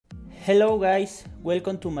Hello guys,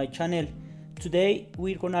 welcome to my channel. Today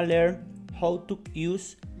we're gonna learn how to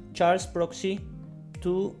use Charles Proxy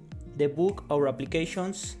to debug our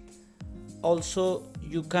applications. Also,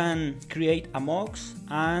 you can create a MOX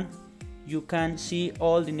and you can see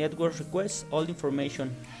all the network requests, all the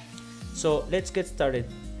information. So let's get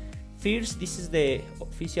started. First, this is the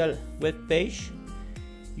official web page.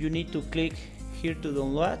 You need to click here to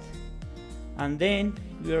download, and then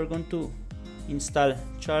we are going to install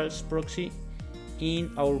Charles Proxy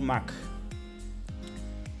in our Mac.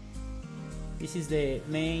 This is the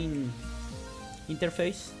main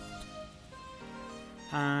interface,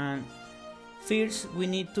 and first we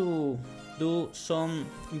need to do some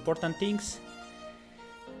important things.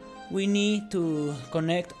 We need to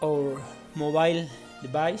connect our mobile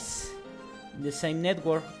device in the same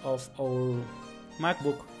network of our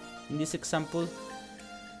MacBook. In this example,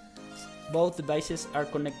 both devices are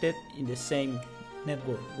connected in the same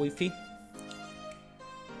network Wi-Fi.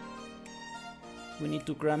 We need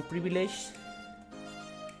to grant privilege.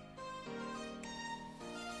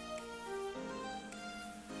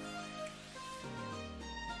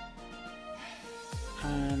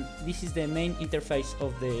 And this is the main interface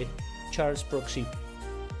of the Charles Proxy.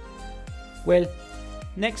 Well,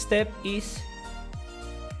 next step is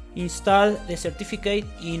install the certificate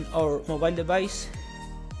in our mobile device.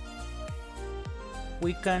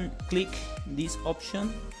 We can click this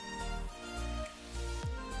option,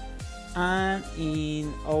 and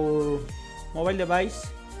in our mobile device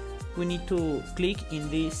we need to click in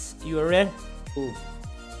this URL to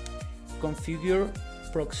configure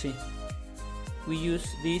proxy. We use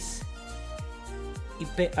this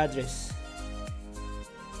IP address.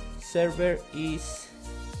 Server is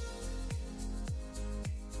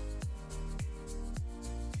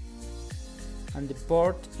and the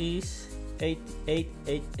port is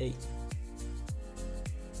 8888.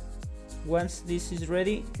 Once this is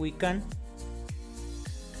ready, we can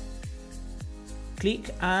click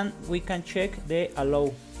and we can check the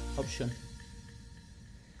allow option.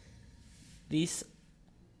 This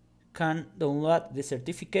can download the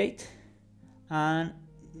certificate, and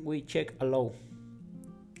we check allow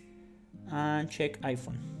and check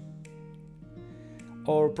iPhone.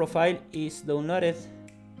 Our profile is downloaded,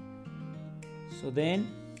 so then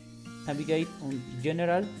navigate on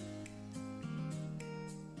general,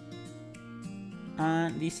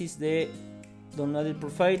 and this is the downloaded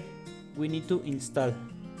profile. We need to install,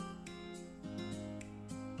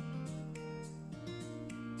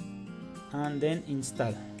 and then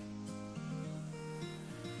install.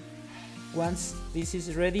 Once this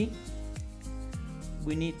is ready,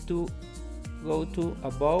 we need to go to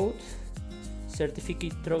about,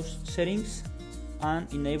 certificate trust settings,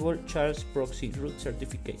 and enable Charles Proxy root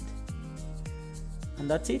certificate. And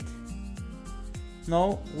that's it.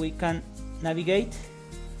 Now we can navigate.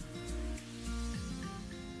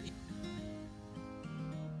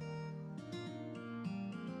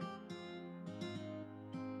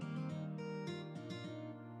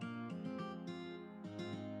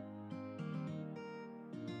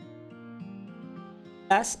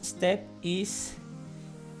 Last step is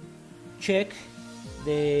check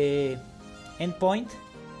the endpoint.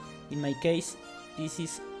 In my case, this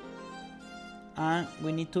is, and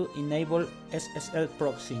we need to enable SSL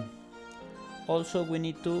proxy. Also, we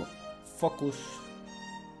need to focus.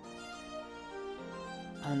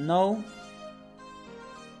 And now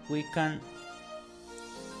we can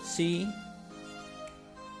see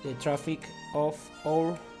the traffic of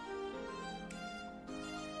our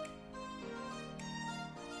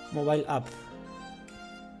mobile app.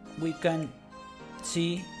 We can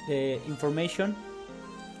see the information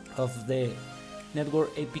of the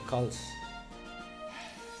network AP calls.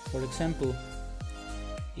 For example,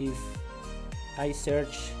 if I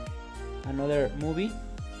search another movie,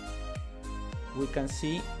 we can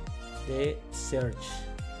see the search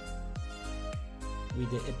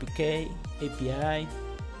with the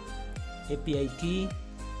API key.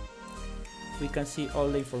 We can see all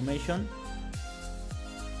the information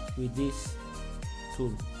with this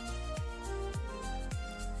tool.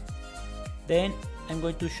 Then I'm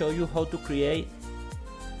going to show you how to create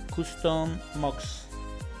custom MOX.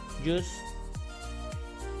 You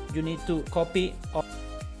need to copy.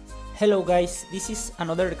 Hello guys, this is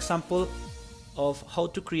another example of how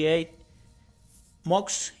to create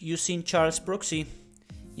MOX using Charles Proxy.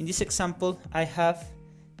 In this example, I have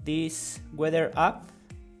this weather app.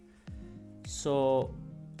 So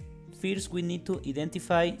first we need to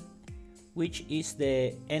identify which is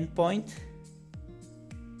the endpoint.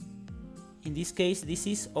 In this case, this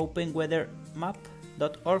is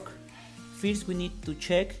openweathermap.org. First we need to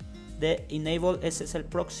check the enable SSL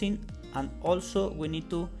proxy and also we need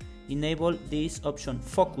to enable this option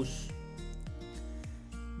focus.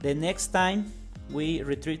 The next time we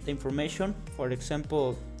retrieve the information, for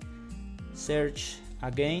example search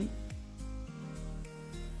again,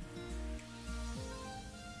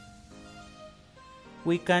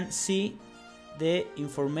 we can see the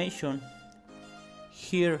information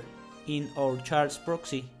here in our Charles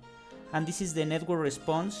Proxy, and this is the network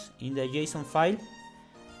response in the JSON file.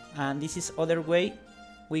 And this is other way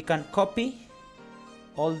we can copy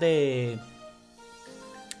all the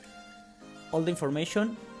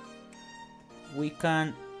information. We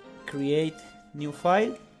can create new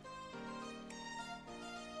file,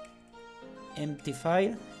 empty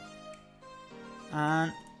file,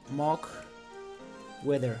 and mock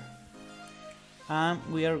weather, and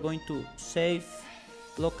we are going to save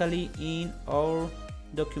locally in our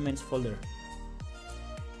documents folder.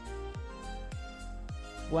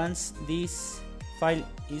 Once this file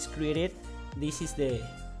is created, this is the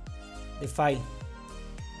file.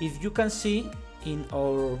 If you can see in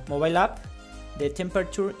our mobile app, the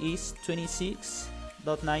temperature is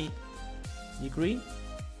 26.9 degrees,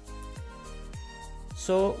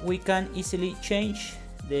 so we can easily change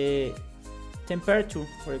the temperature,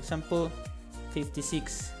 for example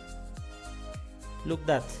 56. Look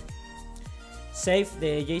that. Save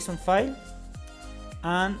the JSON file,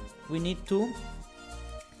 and we need to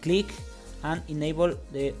click and enable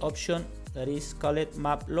the option that is called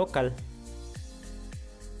map local,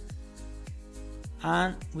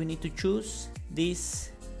 and we need to choose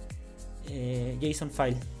this JSON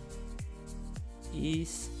file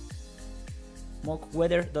is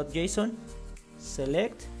mockweather.json.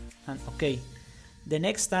 Select and OK. The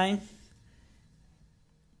next time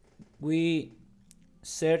we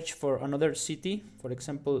search for another city, for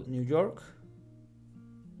example New York,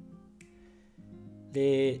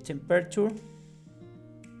 the temperature,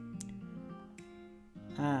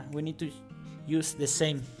 we need to use the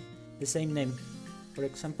same name, for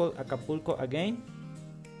example Acapulco again,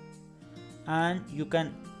 and you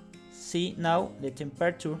can see now the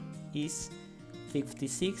temperature is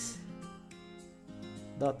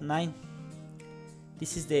 56.9.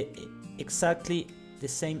 This is exactly the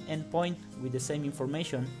same endpoint with the same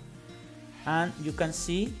information, and you can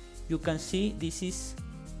see this is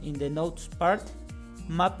in the notes part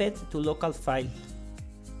mapped to local file,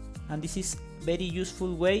 and this is very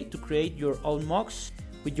useful way to create your own mocks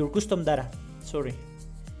with your custom data.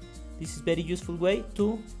 This is very useful way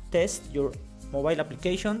to test your mobile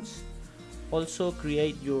applications, also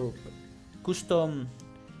create your custom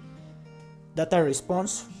data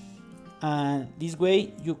response, and this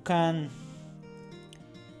way you can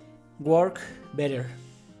work better.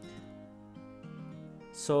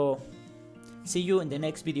 So see you in the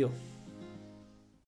next video.